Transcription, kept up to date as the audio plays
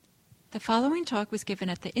The following talk was given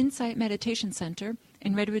at the Insight Meditation Center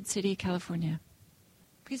in Redwood City, California.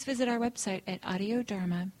 Please visit our website at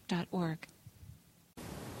audiodharma.org.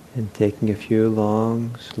 And taking a few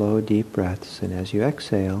long, slow, deep breaths, and as you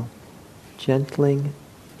exhale, gentling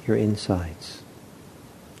your insides,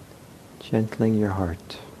 gentling your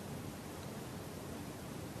heart.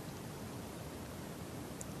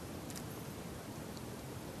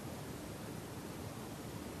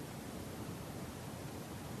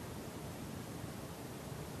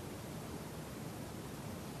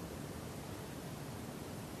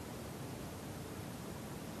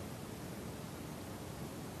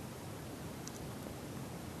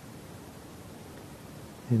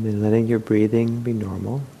 And then letting your breathing be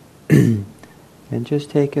normal. And just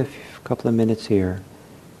take a couple of minutes here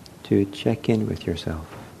to check in with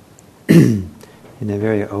yourself. In a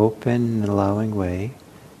very open and allowing way,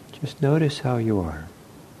 just notice how you are.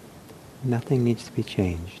 Nothing needs to be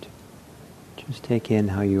changed. Just take in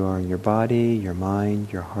how you are in your body, your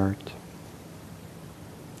mind, your heart.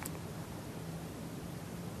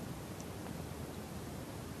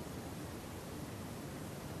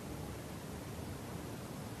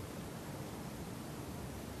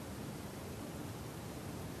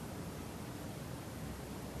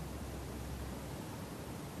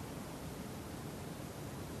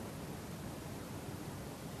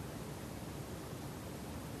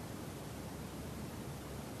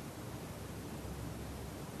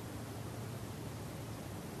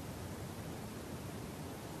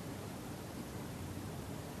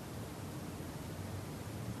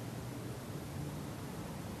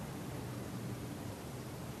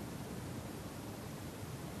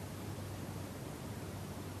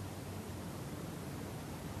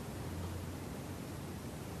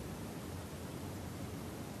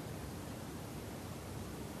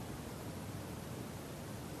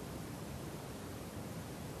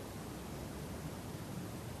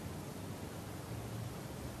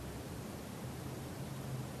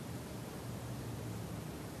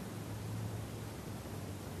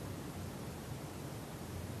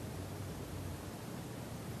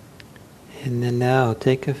 And then now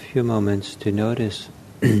take a few moments to notice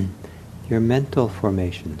your mental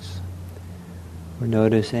formations, or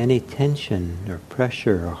notice any tension or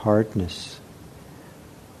pressure or hardness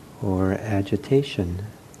or agitation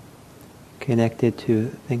connected to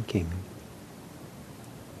thinking.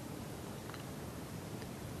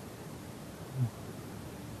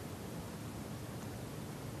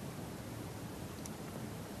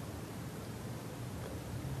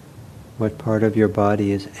 What part of your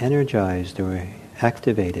body is energized or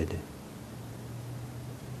activated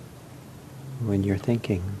when you're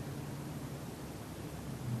thinking?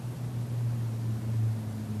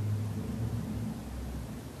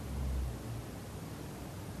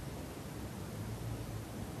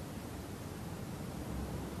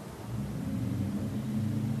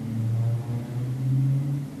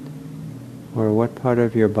 Or what part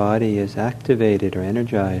of your body is activated or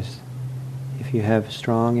energized if you have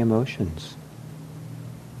strong emotions?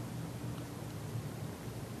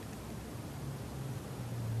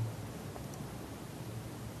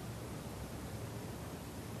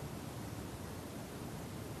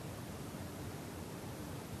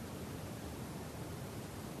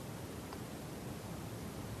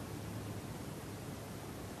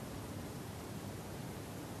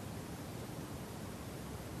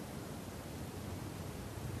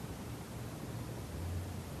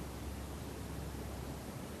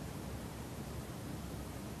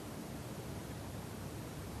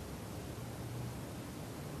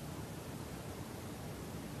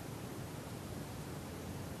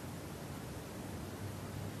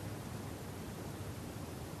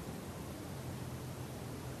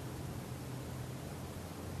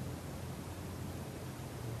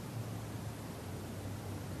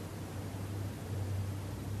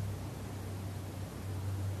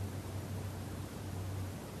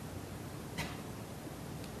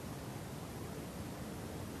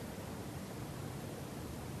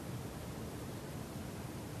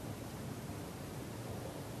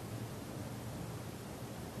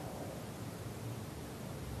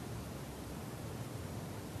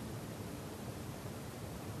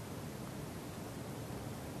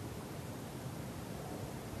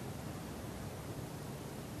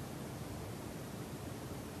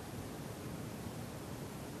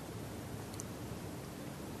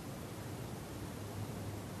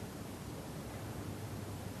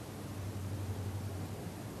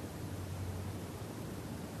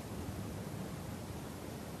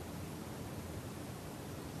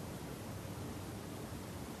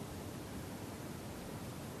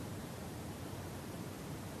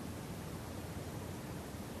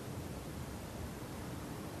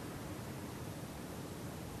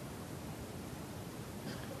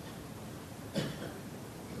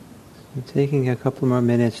 So taking a couple more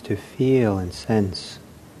minutes to feel and sense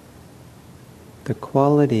the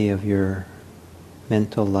quality of your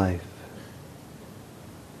mental life,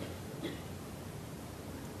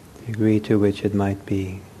 the degree to which it might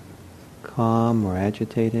be calm or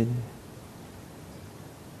agitated,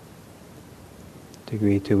 the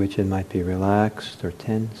degree to which it might be relaxed or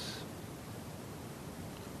tense.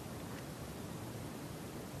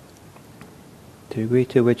 The degree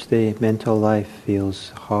to which the mental life feels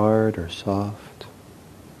hard or soft.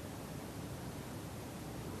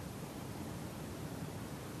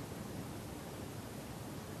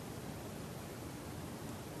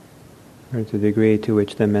 Or the degree to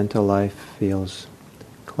which the mental life feels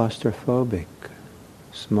claustrophobic,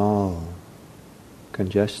 small,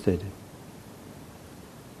 congested,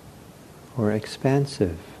 or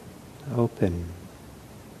expansive, open,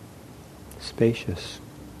 spacious.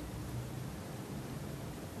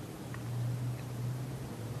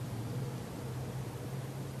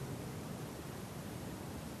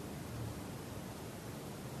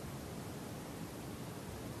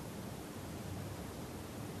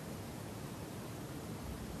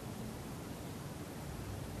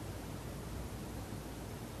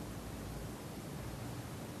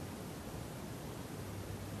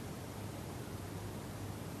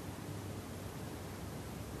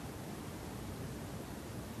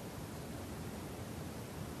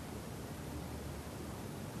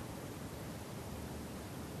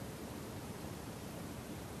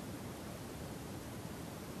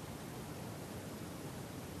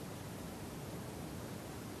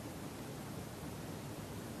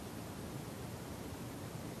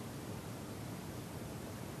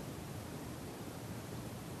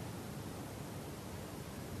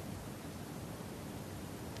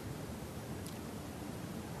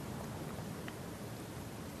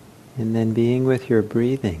 And then being with your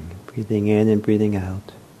breathing, breathing in and breathing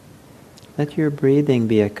out. Let your breathing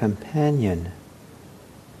be a companion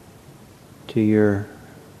to your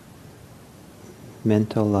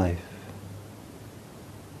mental life,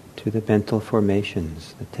 to the mental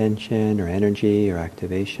formations, the tension or energy or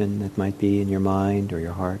activation that might be in your mind or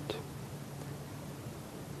your heart.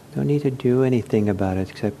 Don't need to do anything about it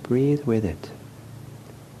except breathe with it.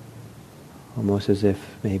 Almost as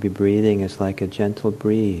if maybe breathing is like a gentle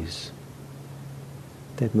breeze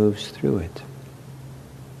that moves through it.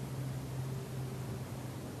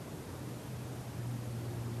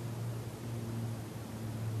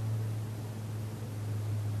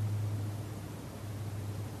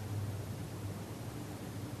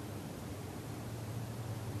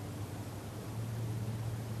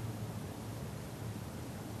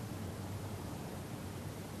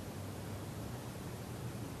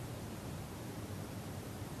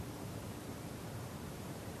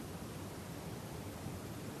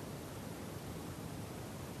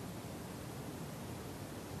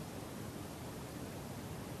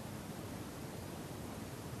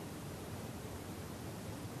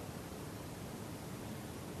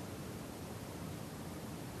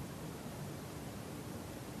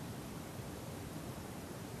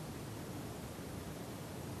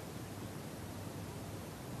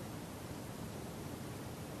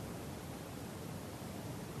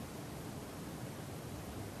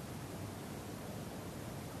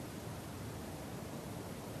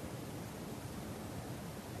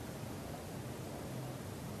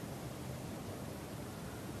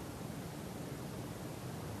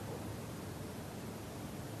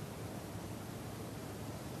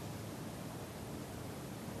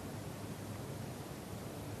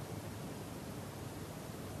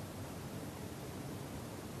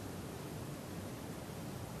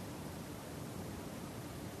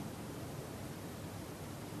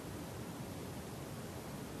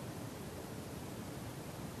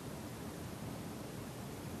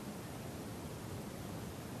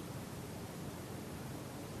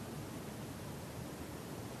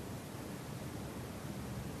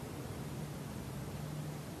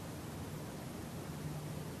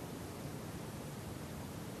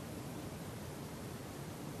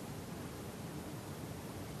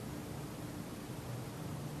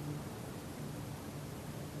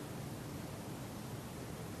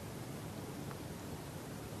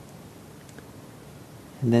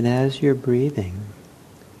 And then as you're breathing,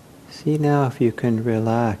 see now if you can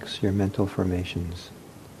relax your mental formations.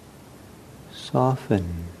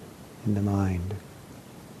 Soften in the mind.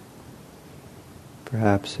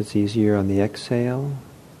 Perhaps it's easier on the exhale,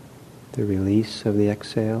 the release of the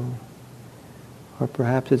exhale, or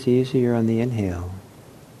perhaps it's easier on the inhale.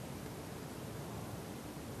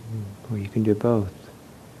 Or you can do both.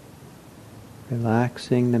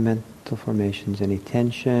 Relaxing the mental formations, any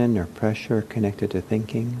tension or pressure connected to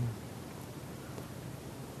thinking.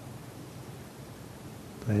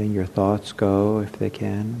 letting your thoughts go if they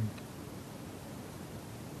can.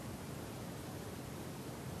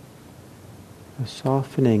 A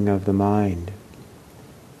softening of the mind,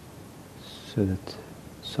 so that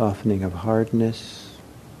softening of hardness,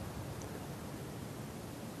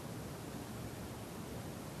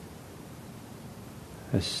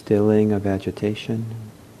 a stilling of agitation.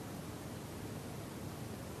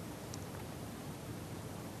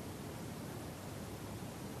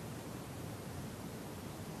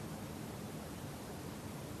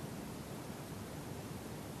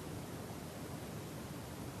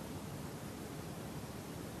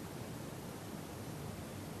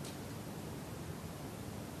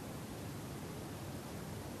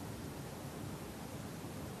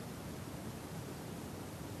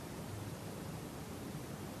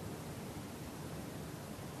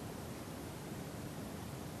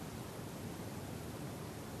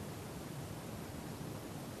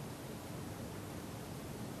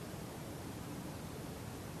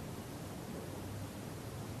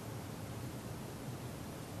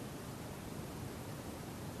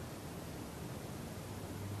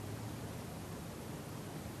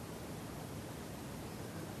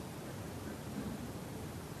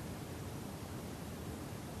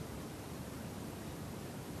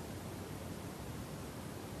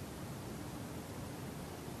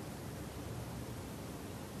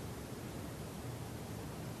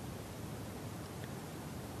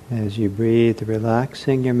 As you breathe,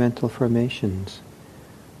 relaxing your mental formations,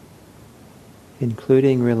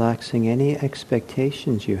 including relaxing any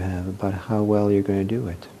expectations you have about how well you're going to do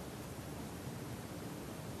it.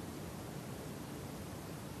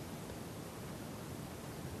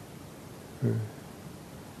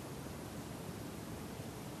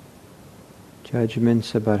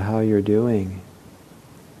 Judgments about how you're doing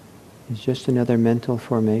is just another mental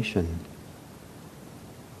formation.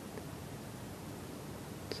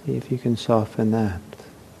 See if you can soften that.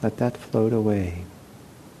 Let that float away.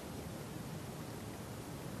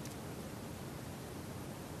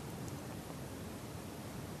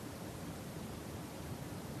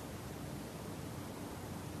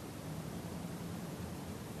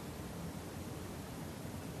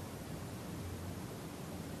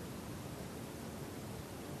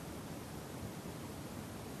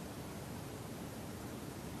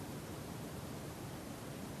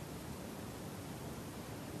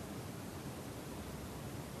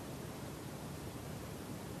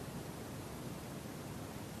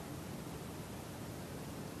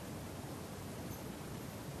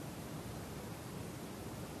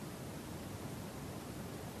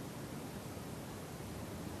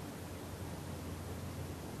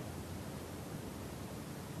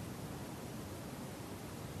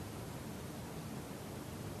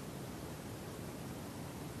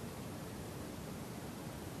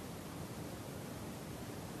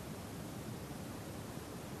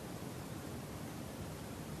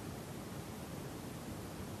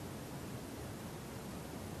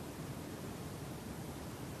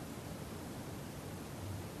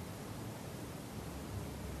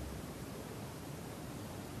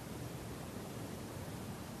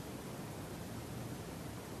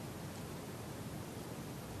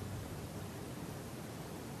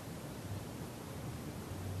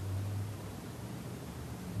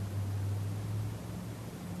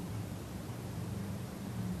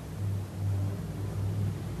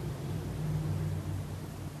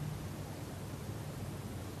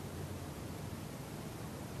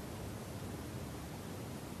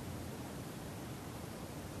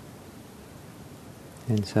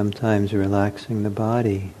 And sometimes relaxing the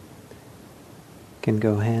body can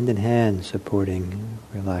go hand in hand, supporting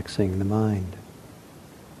relaxing the mind.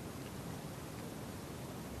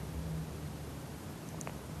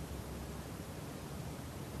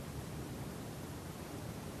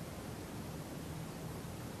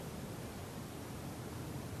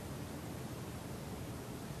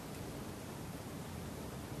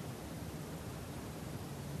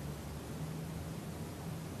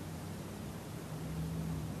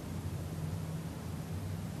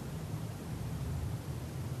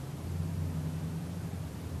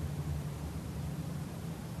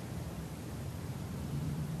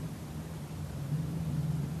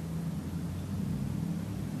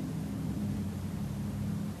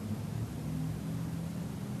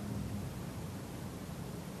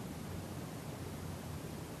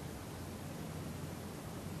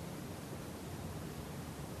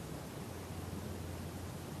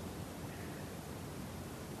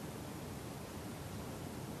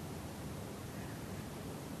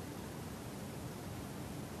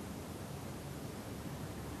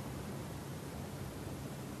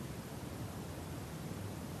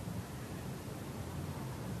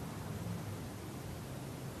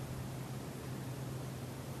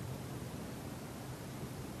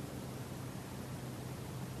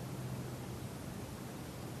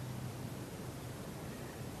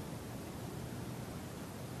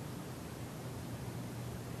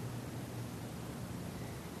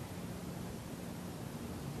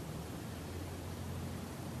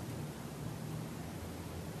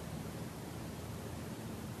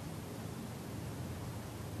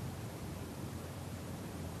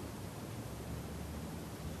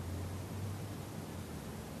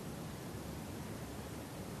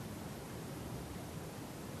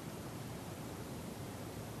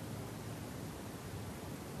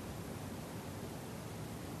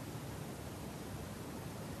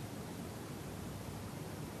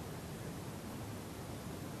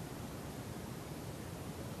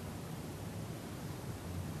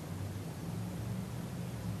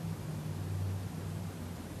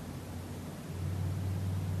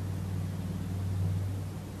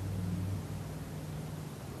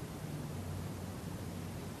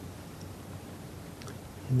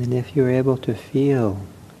 And then if you're able to feel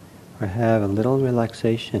or have a little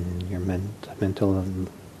relaxation in your mental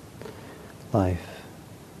life,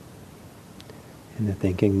 in the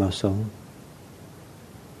thinking muscle,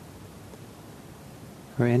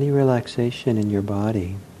 or any relaxation in your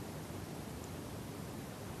body,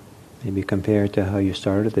 maybe compared to how you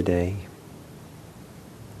started the day,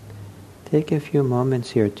 take a few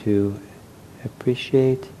moments here to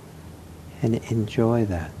appreciate and enjoy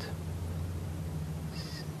that.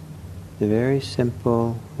 The very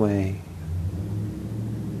simple way.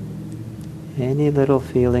 Any little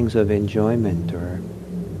feelings of enjoyment or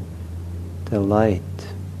delight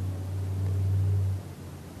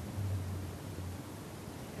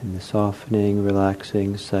in the softening,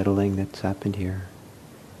 relaxing, settling that's happened here.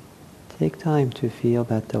 Take time to feel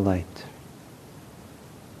that delight.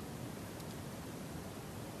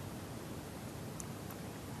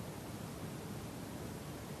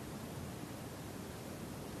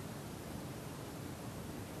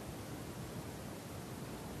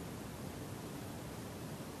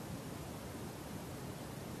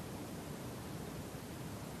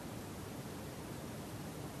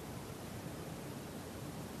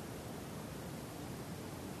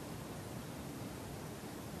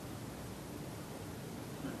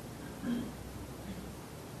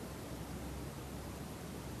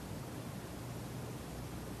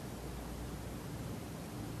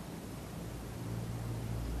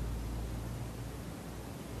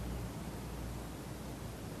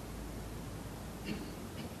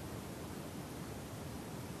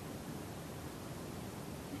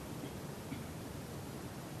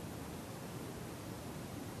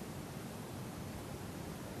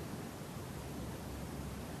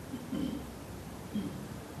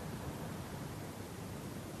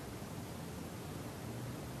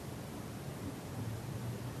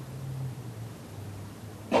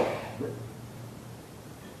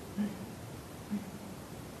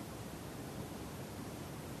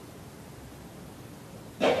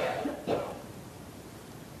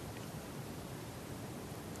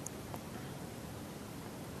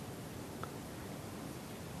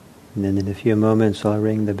 And then in a few moments I'll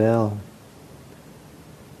ring the bell.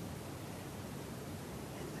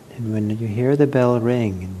 And when you hear the bell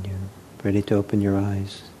ring and you're ready to open your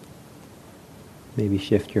eyes, maybe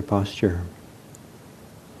shift your posture.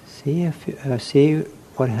 See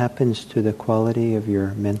what happens to the quality of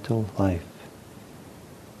your mental life.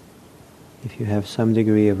 If you have some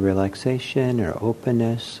degree of relaxation or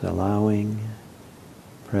openness, allowing,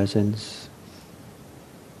 presence,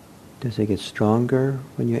 does it get stronger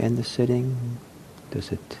when you end the sitting?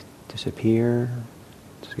 Does it disappear?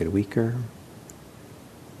 Does it get weaker?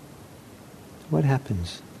 What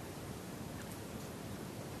happens?